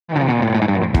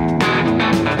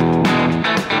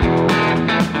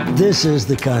This is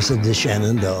the Casa de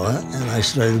Shenandoah, and I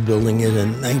started building it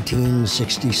in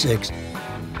 1966.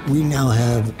 We now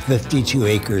have 52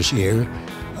 acres here,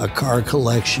 a car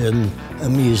collection, a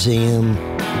museum.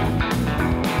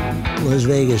 Las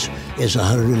Vegas is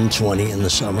 120 in the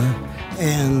summer,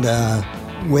 and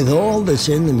with all that's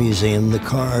in the museum, the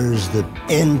cars, the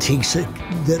antiques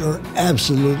that are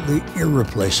absolutely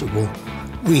irreplaceable,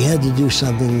 we had to do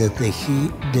something that the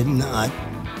heat did not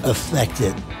affect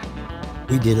it.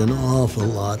 We did an awful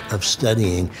lot of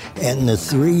studying, and the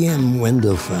 3M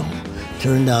window film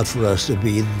turned out for us to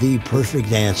be the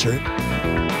perfect answer.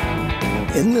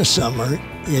 In the summer,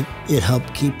 it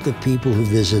helped keep the people who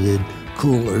visited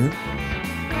cooler.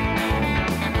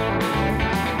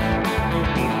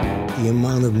 The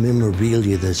amount of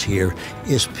memorabilia that's here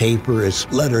is paper, it's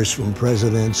letters from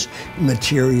presidents,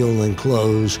 material and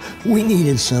clothes. We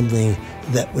needed something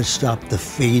that would stop the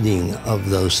fading of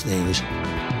those things.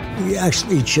 We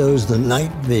actually chose the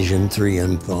night vision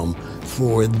 3M film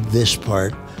for this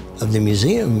part of the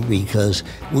museum because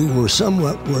we were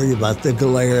somewhat worried about the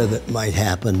glare that might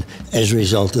happen as a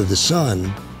result of the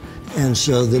sun. And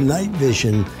so the night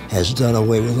vision has done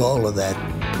away with all of that.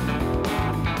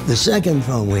 The second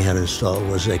film we had installed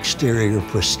was exterior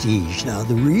prestige. Now,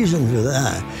 the reason for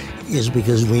that is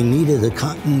because we needed a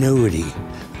continuity.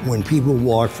 When people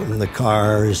walk from the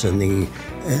cars and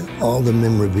all the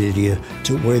memorabilia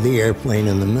to where the airplane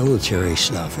and the military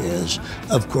stuff is,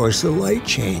 of course, the light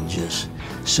changes.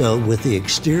 So with the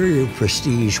exterior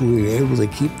prestige, we were able to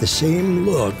keep the same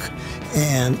look,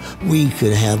 and we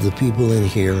could have the people in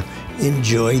here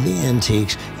enjoy the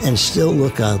antiques and still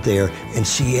look out there and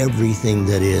see everything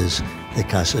that is the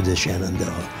Casa de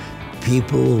Shenandoah.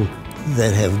 People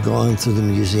that have gone through the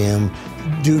museum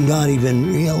do not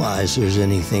even realize there's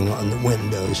anything on the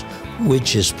windows,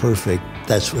 which is perfect.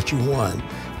 That's what you want.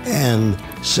 And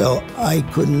so I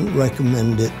couldn't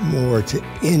recommend it more to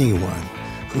anyone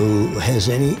who has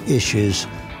any issues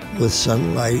with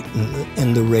sunlight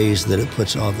and the rays that it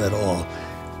puts off at all.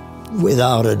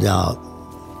 Without a doubt,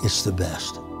 it's the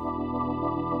best.